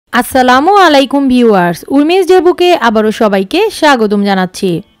আসসালামু আলাইকুম ভিউয়ার্স, উর্মিস ডেবুকে আবারও সবাইকে স্বাগতম জানাচ্ছি।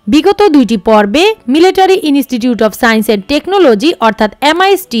 বিগত দুইটি পর্বে military institute of science and technology অর্থাৎ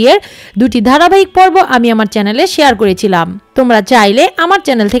MIST এর দুটি ধারাবাহিক পর্ব আমি আমার চ্যানেলে শেয়ার করেছিলাম। তোমরা চাইলে আমার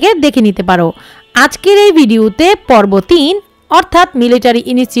চ্যানেল থেকে দেখে নিতে পারো। আজকের এই ভিডিওতে পর্ব 3 অর্থাৎ military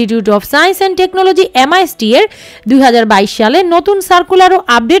institute of science and technology MIST এর 2022 সালের নতুন সার্কুলার ও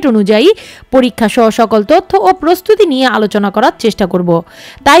আপডেট অনুযায়ী পরীক্ষা সহ সকল তথ্য ও প্রস্তুতি নিয়ে আলোচনা করার চেষ্টা করব।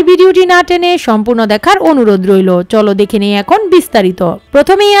 তাই ভিডিওটি না টেনে সম্পূর্ণ দেখার অনুরোধ রইল। চলো দেখে নেই এখন বিস্তারিত।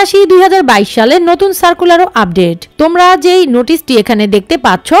 প্রথমেই আসি 2022 সালের নতুন সার্কুলার ও আপডেট। তোমরা যেই নোটিশটি এখানে দেখতে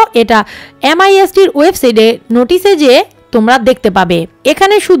পাচ্ছ এটা MIST এর ওয়েবসাইটে নোটিশে যে তোমরা দেখতে পাবে।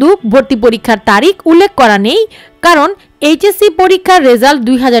 এখানে শুধু ভর্তি পরীক্ষার তারিখ উল্লেখ করা নেই, কারণ এইচএসসি পরীক্ষার রেজাল্ট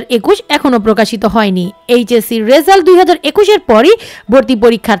 2021 এখনো প্রকাশিত হয়নি। এইচএসসি রেজাল্ট 2021 এর পরই ভর্তি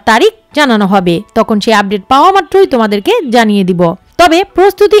পরীক্ষার তারিখ জানানো হবে, তখন সেই আপডেট পাওয়া মাত্রই তোমাদেরকে জানিয়ে দিব। তবে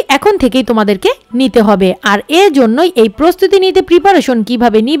প্রস্তুতি এখন থেকেই তোমাদেরকে নিতে হবে, আর এর জন্যই এই প্রস্তুতি নিতে প্রিপারেশন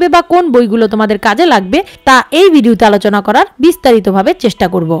কিভাবে নিবে বা কোন বইগুলো তোমাদের কাজে লাগবে তা এই ভিডিওতে আলোচনা করার বিস্তারিতভাবে চেষ্টা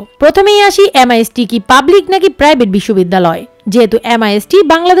করব। প্রথমেই আসি MIST কি পাবলিক নাকি প্রাইভেট বিশ্ববিদ্যালয়। যেহেতু MIST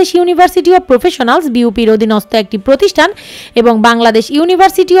Bangladesh university of professionals বিউপির অধীনস্থ একটি প্রতিষ্ঠান এবং Bangladesh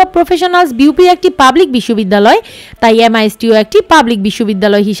university of professionals BUP একটি পাবলিক বিশ্ববিদ্যালয়, তাই MISTও একটি পাবলিক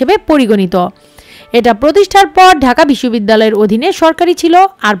বিশ্ববিদ্যালয় হিসেবে পরিগণিত। এটা প্রতিষ্ঠার পর ঢাকা বিশ্ববিদ্যালয়ের অধীনে সরকারি ছিল,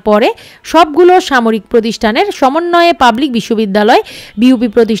 আর পরে সবগুলো সামরিক প্রতিষ্ঠানের সমন্বয়ে পাবলিক বিশ্ববিদ্যালয় বিউপি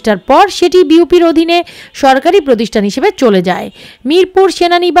প্রতিষ্ঠার পর সেটি বিউপির অধীনে সরকারি প্রতিষ্ঠান হিসেবে চলে যায়। মিরপুর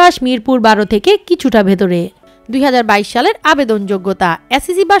সেনানিবাস, মিরপুর 12 থেকে কিছুটা ভেতরে। 2022 সালের আবেদন যোগ্যতা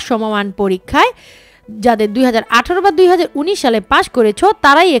এসএসসি বা সমমান পরীক্ষায় যাদের 2018 বা 2019 সালে পাশ করেছো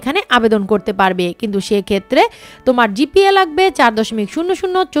তারাই এখানে আবেদন করতে পারবে, কিন্তু সেক্ষেত্রে তোমার জিপিএ লাগবে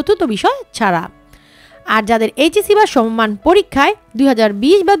 4.00 চতুর্থ বিষয় ছাড়া। আর যাদের এইচএসসি বা সমমান পরীক্ষায়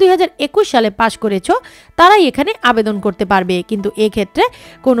 2020 বা 2021 সালে পাশ করেছো তারাই এখানে আবেদন করতে পারবে, কিন্তু এক্ষেত্রে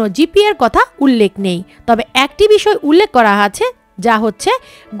কোনো জিপিএর কথা উল্লেখ নেই। তবে একটি বিষয় উল্লেখ করা আছে, যা হচ্ছে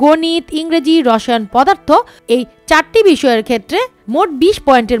গণিত, ইংরেজি, রসায়ন, পদার্থ এই 4টি বিষয়ের ক্ষেত্রে মোট 20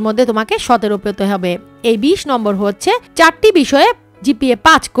 পয়েন্টের মধ্যে তোমাকে 17 পেতে হবে। এই 20 নম্বর হচ্ছে 4টি বিষয়ে জিপিএ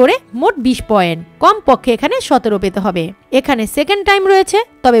 5 করে মোট 20 পয়েন্ট, কমপক্ষে এখানে 17 পেতে হবে। এখানে সেকেন্ড টাইম রয়েছে,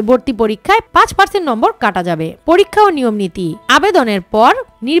 তবে ভর্তি পরীক্ষায় 5% নম্বর কাটা যাবে। পরীক্ষা ও নিয়ম নীতি। আবেদনের পর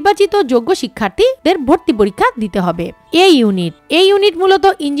নির্বাচিত যোগ্য শিক্ষার্থীদের ভর্তি পরীক্ষা দিতে হবে। এই ইউনিট মূলত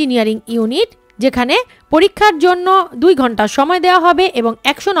ইঞ্জিনিয়ারিং ইউনিট, যেখানে পরীক্ষার জন্য 2 ঘন্টা সময় দেওয়া হবে এবং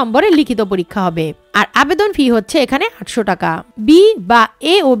 100 নম্বরের লিখিত পরীক্ষা হবে। আর আবেদন ফি হচ্ছে এখানে 800 টাকা। বি বা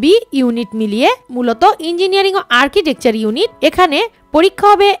এ ও বি ইউনিট মিলিয়ে মূলত ইঞ্জিনিয়ারিং ও আর্কিটেকচার ইউনিট, এখানে পরীক্ষা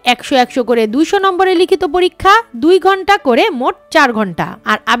হবে 100 করে 200 নম্বরের লিখিত পরীক্ষা, 2 ঘন্টা করে মোট 4 ঘন্টা।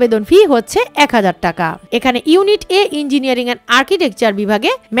 আর আবেদন ফি হচ্ছে 1000 টাকা। এখানে unit A engineering and architecture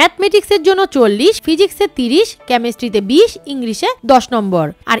বিভাগে ম্যাথমেটিক্সের জন্য 40, ফিজিক্সে 30, কেমিস্ট্রিতে 20, ইংলিশে 10 নম্বর।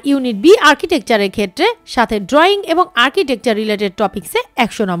 আর ইউনিট বি আর্কিটেকচারের ক্ষেত্রে সাথে ড্রয়িং এবং আর্কিটেকচার রিলেটেড টপিকসে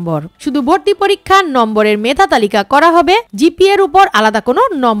 100 নম্বর। শুধু ভর্তি পরীক্ষার নম্বরের মেধা তালিকা করা হবে, জিপিএর উপর আলাদা কোনো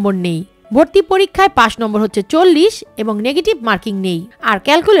নম্বর নেই। ভর্তি পরীক্ষায় পাস নম্বর হচ্ছে 40 এবং নেগেটিভ মার্কিং নেই, আর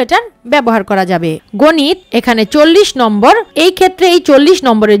ক্যালকুলেটর ব্যবহার করা যাবে। গণিত এখানে 40 নম্বর। এই ক্ষেত্রে এই 40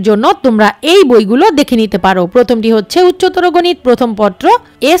 নম্বরের জন্য তোমরা এই বইগুলো দেখে নিতে পারো। প্রথমটি হচ্ছে উচ্চতর গণিত প্রথম পত্র,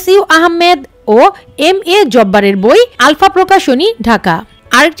 SU আহমেদ ও MA জব্বারের বই, আলফা প্রকাশনী, ঢাকা।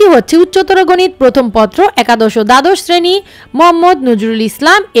 আরেকটি হচ্ছে উচ্চতর গণিত প্রথম পত্র একাদশ ও দ্বাদশ শ্রেণী, মোহাম্মদ নজরুল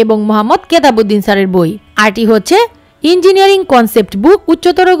ইসলাম এবং মোহাম্মদ কেতাবুদ্দিন স্যারের বই। আরটি হচ্ছে ইঞ্জিনিয়ারিং কনসেপ্ট বুক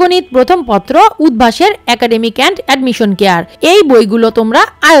উচ্চতর গণিত প্রথম পত্র, উদ্ভাসের একাডেমিক অ্যান্ড অ্যাডমিশন কেয়ার। এই বইগুলো তোমরা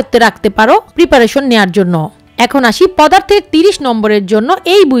আয়ত্তে রাখতে পারো প্রিপারেশন নেওয়ার জন্য। এখন আসি পদার্থের 30 নম্বরের জন্য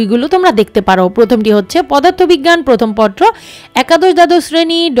এই বইগুলো তোমরা দেখতে পারো। প্রথমটি হচ্ছে পদার্থবিজ্ঞান প্রথম পত্র একাদশ দ্বাদশ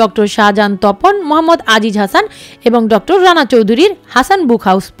শ্রেণী, ডক্টর শাহজাহান তপন, মোহাম্মদ আজিজ হাসান এবং ডক্টর রানা চৌধুরীর হাসান বুক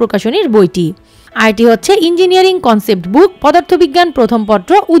হাউস প্রকাশনীর বইটি। আরেকটি হচ্ছে ইঞ্জিনিয়ারিং কনসেপ্ট বুক পদার্থবিজ্ঞান প্রথম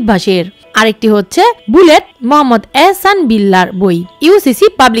পত্র, উদ্ভাসের। আরেকটি হচ্ছে বুলেট, মোহাম্মদ এহসান বিল্লার বই, ইউসিসি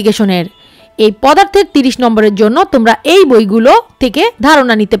পাবলিকেশনের। এই পদার্থের 30 নম্বরের জন্য তোমরা এই বইগুলো থেকে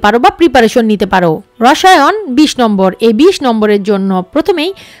ধারণা নিতে পারো বা প্রিপারেশন নিতে পারো। রসায়ন 20 নম্বর। এই 20 নম্বরের জন্য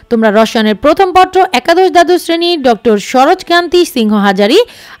প্রথমেই তোমরা রসায়নের প্রথম পত্র একাদশ দ্বাদশ শ্রেণী, ডক্টর সরোজকান্তি সিংহ হাজারি,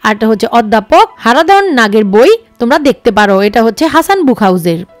 আরটা হচ্ছে অধ্যাপক হারাধন নাগের বই তোমরা দেখতে পারো। এটা হচ্ছে হাসান বুক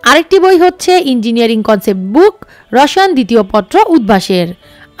হাউসের। আরেকটি বই হচ্ছে ইঞ্জিনিয়ারিং কনসেপ্ট বুক রসায়ন দ্বিতীয় পত্র, উদ্ভাসের।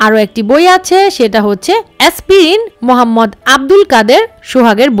 আরো একটি বই আছে, সেটা হচ্ছে অ্যাসপিরিন, মোহাম্মদ আব্দুল কাদের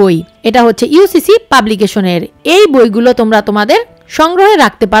সোহাগের বই। এটা হচ্ছে ইউসিসি পাবলিকেশনের। এই বইগুলো তোমরা তোমাদের সংগ্রহে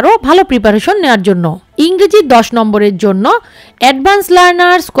রাখতে পারো ভালো প্রিপারেশন নেওয়ার জন্য। ইংরেজি 10 নম্বরের জন্য advance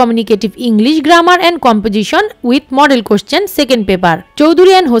learners communicative English grammar and composition with model question second paper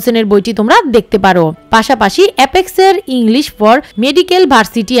Chowdhury and হোসেনের বইটি তোমরা দেখতে পারো। পাশাপাশি অ্যাপেক্সের English for medical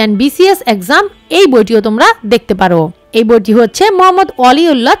varsity and BCS exam এই বইটিও তোমরা দেখতে পারো। এই বইটি হচ্ছে মোহাম্মদ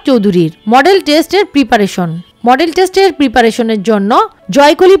ওয়ালিউল্লাহ চৌধুরীর। মডেল টেস্টের প্রিপারেশন। মডেল টেস্টের প্রিপারেশনের জন্য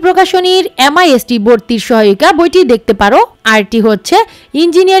জয়কলি প্রকাশনীর MIST ভর্তির সহায়িকা বইটি দেখতে পারো। আরেকটি হচ্ছে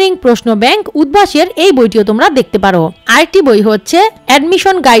ইঞ্জিনিয়ারিং প্রশ্ন ব্যাংক উদ্ভাসের এই বইটিও তোমরা দেখতে পারো। আরেকটি বই হচ্ছে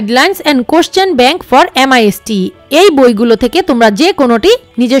admission guidelines and question bank for MIST। এই বইগুলো থেকে তোমরা যে কোনোটি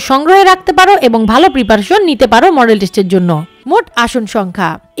নিজের সংগ্রহে রাখতে পারো এবং ভালো প্রিপারেশন নিতে পারো মডেল টেস্টের জন্য। মোট আসন সংখ্যা।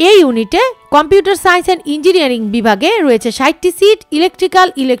 এই ইউনিটে কম্পিউটার সায়েন্স অ্যান্ড ইঞ্জিনিয়ারিং বিভাগে রয়েছে 60টি seat, electrical,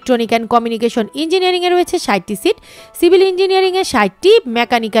 electronic and communication engineering এ রয়েছে 60টি seat, civil engineering A 60টি,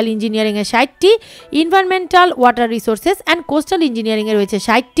 mechanical engineering A 60টি, environmental, water resources and coastal engineering এ রয়েছে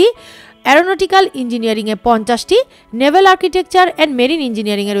 60টি, aeronautical engineering A 50টি, Naval architecture and marine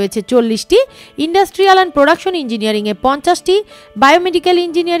engineering এ রয়েছে 40টি, industrial and production engineering A 50টি, biomedical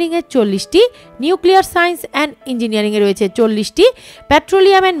engineering A 40টি, nuclear science and engineering এ রয়েছে 40টি,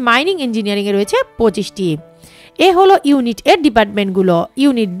 petroleum and mining engineering এ রয়েছে 25টি। এ হলো unit এর ডিপার্টমেন্টগুলো।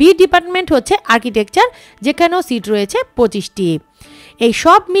 Unit B department হচ্ছে architecture, যেখানেও seat রয়েছে 25টি। এই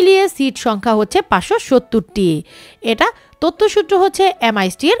সব মিলিয়ে সিট সংখ্যা হচ্ছে 570টি। এটা তথ্যসূত্র হচ্ছে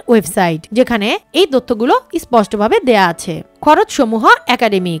MIST এর ওয়েবসাইট, যেখানে এই তথ্যগুলো স্পষ্টভাবে দেয়া আছে। খরচ সমূহ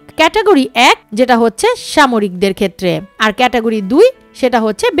একাডেমিক। ক্যাটাগরি 1 যেটা হচ্ছে সামরিকদের ক্ষেত্রে, আর ক্যাটাগরি 2 সেটা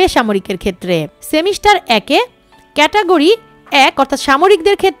হচ্ছে বেসামরিকের ক্ষেত্রে। সেমিস্টার 1-এ ক্যাটাগরি 1 অর্থাৎ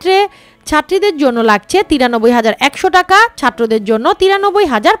সামরিকদের ক্ষেত্রে ছাত্রীদের জন্য লাগছে 93,100 টাকা, ছাত্রদের জন্য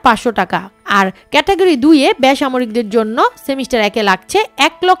 93,500 টাকা। আর ক্যাটাগরি 2-এ বেসামরিকদের জন্য সেমিস্টার 1-এ লাগছে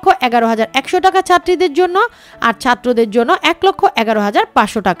 1,11,100 টাকা ছাত্রীদের জন্য, আর ছাত্রদের জন্য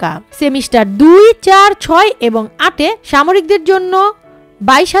 1,11,500 টাকা। সেমিস্টার 2, 4, 6 এবং 8-এ সামরিকদের জন্য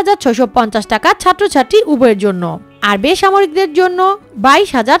 22,650 টাকা ছাত্রছাত্রী উভয়ের জন্য, আর বেসামরিকদের জন্য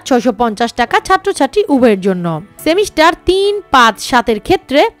 22,650 টাকা ছাত্রছাত্রী উভয়ের জন্য। সেমিস্টার 3, 5, 7-এর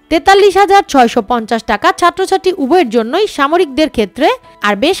ক্ষেত্রে 43,650 টাকা ছাত্রছাত্রী উভয়ের জন্যই সামরিকদের ক্ষেত্রে,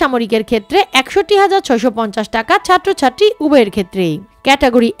 আর বেসামরিকের ক্ষেত্রে 61,650 টাকা ছাত্রছাত্রী উভয়ের ক্ষেত্রেই।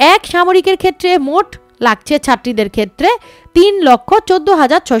 ক্যাটাগরি 1 সামরিকের ক্ষেত্রে মোট লাগছে ছাত্রীদের ক্ষেত্রে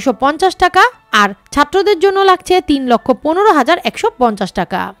 3,14,650 টাকা, আর ছাত্রদের জন্য লাগছে 3,15,150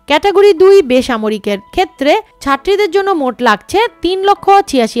 টাকা। ক্যাটাগরি 2 বেসামরিকের ক্ষেত্রে ছাত্রীদের জন্য মোট লাগছে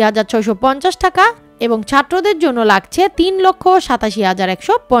 3,86,650 টাকা এবং ছাত্রদের জন্য লাগছে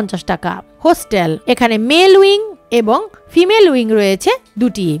 3,87,150 টাকা। হোস্টেল। এখানে মেল উইং এবং ফিমেল উইং রয়েছে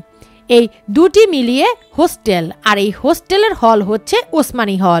দুটি। এই দুটি মিলিয়ে হোস্টেল, আর এই হোস্টেলের হল হচ্ছে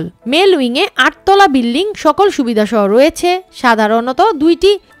ওসমানী হল। মেল উইংয়ে 8 তলা বিল্ডিং সকল সুবিধা সহ রয়েছে। সাধারণত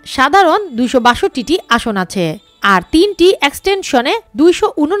 262টি আসন আছে, আর 3টি এক্সটেনশনে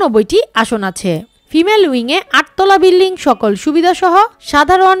 289টি আসন আছে। ফিমেল উইংয়ে 8 তলা বিল্ডিং সকল সুবিধা সহ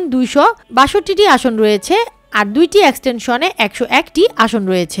সাধারণ 262টি আসন রয়েছে, আর 2টি এক্সটেনশনে 101টি আসন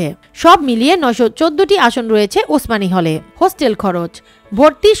রয়েছে। সব মিলিয়ে 914টি আসন রয়েছে ওসমানী হলে। হোস্টেল খরচ।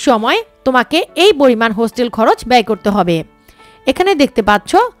 ভর্তির সময় তোমাকে এই পরিমাণ হোস্টেল খরচ ব্যয় করতে হবে। এখানে দেখতে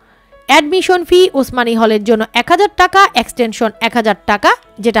পাচ্ছ অ্যাডমিশন ফি ওসমানী হলের জন্য 1000 টাকা, এক্সটেনশন 1000 টাকা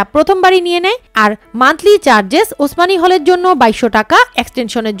যেটা প্রথমবারই নিয়ে নেয়, আর মান্থলি চার্জেস ওসমানী হলের জন্য 2200 টাকা,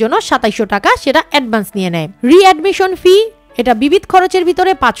 এক্সটেনশনের জন্য 2700 টাকা সেটা অ্যাডভান্স নিয়ে নেয়। রিঅ্যাডমিশন ফি এটা বিবিধ খরচের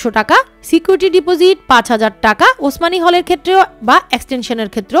ভিতরে 500 টাকা, সিকিউরিটি ডিপোজিট 5000 টাকা ওসমানী হলের ক্ষেত্রেও বা এক্সটেনশনের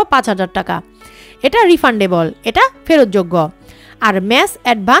ক্ষেত্রেও 5000 টাকা। এটা রিফান্ডেবল, এটা ফেরতযোগ্য। আর ম্যাস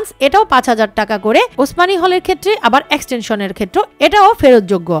অ্যাডভান্স এটাও 5000 টাকা করে ওসমানী হলের ক্ষেত্রে, আবার এক্সটেনশনের ক্ষেত্রে এটাও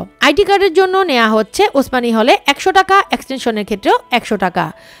ফেরতযোগ্য। আইডি কার্ডের জন্য নেওয়া হচ্ছে ওসমানী হলে 100 টাকা, এক্সটেনশনের ক্ষেত্রেও 100 টাকা।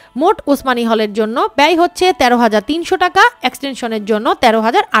 মোট ওসমানী হলের জন্য ব্যয় হচ্ছে 13,300 টাকা, এক্সটেনশনের জন্য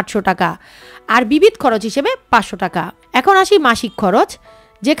 13,800 টাকা, আর বিবিধ খরচ হিসেবে 500 টাকা। এখন আসি মাসিক খরচ,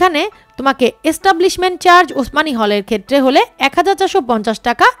 যেখানে তোমাকে এস্টাবলিশমেন্ট চার্জ ওসমানী হলের ক্ষেত্রে হলে 1450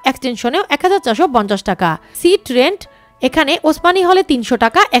 টাকা, এক্সটেনশনেও 1450 টাকা। সিট রেন্ট এখানে ওসমানী হলে 300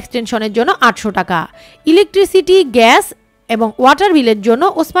 টাকা, এক্সটেনশনের জন্য 800 টাকা। ইলেকট্রিসিটি, গ্যাস এবং ওয়াটার বিলের জন্য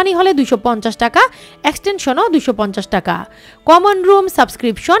ওসমানী হলে 250 টাকা, এক্সটেনশনও 250 টাকা। কমন রুম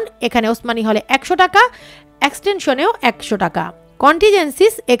সাবস্ক্রিপশন এখানে ওসমানী হলে 100 টাকা, এক্সটেনশনেও 100 টাকা।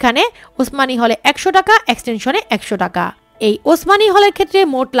 কন্টিজেন্সিস এখানে ওসমানী হলে 100 টাকা, এক্সটেনশনে 100 টাকা। এই ওসমানী হলের ক্ষেত্রে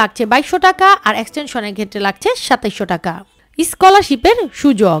মোট লাগছে 2200 টাকা, আর এক্সটেনশনের ক্ষেত্রে লাগছে 2700 টাকা। স্কলারশিপের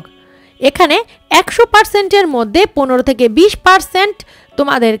সুযোগ এখানে 100%-এর মধ্যে 15 থেকে 20%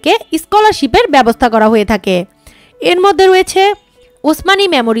 তোমাদেরকে স্কলারশিপের ব্যবস্থা করা হয়ে থাকে। এর মধ্যে রয়েছে Osmani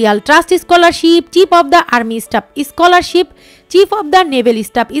Memorial trust scholarship, chief of the army staff scholarship, chief of the naval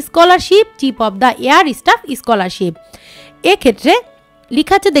staff scholarship, chief of the air staff scholarship. এক্ষেত্রে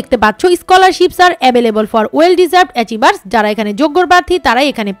লেখা আছে দেখতে পাচ্ছ, scholarships R available for well deserved achievers, যারা এখানে যোগ্য প্রার্থী তারাই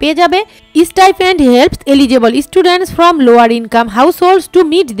এখানে পেয়ে যাবে। Stipend helps eligible students from lower income হাউসহোল্ডস to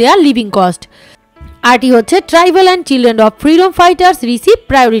meet there living cost. RT হচ্ছে tribal and children of freedom fighters receive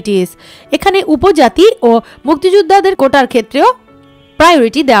priorities. এখানে উপজাতি ও মুক্তিযোদ্ধাদের কোটার ক্ষেত্রেও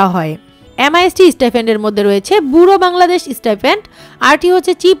প্রায়োরিটি দেওয়া হয়। এমআইএসটি স্টাইপেন্ডের মধ্যে রয়েছে ব্যুরো বাংলাদেশ স্টাইপেন্ড, আরটি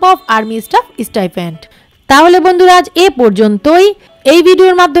হচ্ছে chief of army staff stipend. তাহলে বন্ধুরা আজ এ পর্যন্তই। এই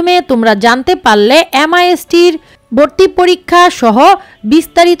ভিডিওর মাধ্যমে তোমরা জানতে পারলে এমআইএসটির ভর্তি পরীক্ষা সহ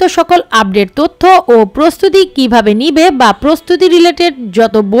বিস্তারিত সকল আপডেট তথ্য ও প্রস্তুতি কিভাবে নিবে বা প্রস্তুতি রিলেটেড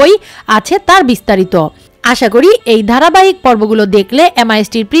যত বই আছে তার বিস্তারিত। আশা করি এই ধারাবাহিক পর্বগুলো দেখলে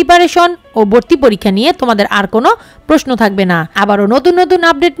এমআইএসটির প্রিপারেশন ও ভর্তি পরীক্ষা নিয়ে তোমাদের আর কোনো প্রশ্ন থাকবে না। আবারও নতুন নতুন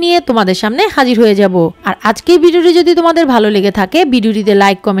আপডেট নিয়ে তোমাদের সামনে হাজির হয়ে যাব। আর আজকের ভিডিওটি যদি তোমাদের ভালো লেগে থাকে ভিডিওটিতে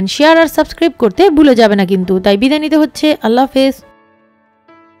লাইক, কমেন্ট, শেয়ার আর সাবস্ক্রাইব করতে ভুলে যাবে না কিন্তু। তাই বিদায় নিতে হচ্ছে। আল্লাহ হাফেজ।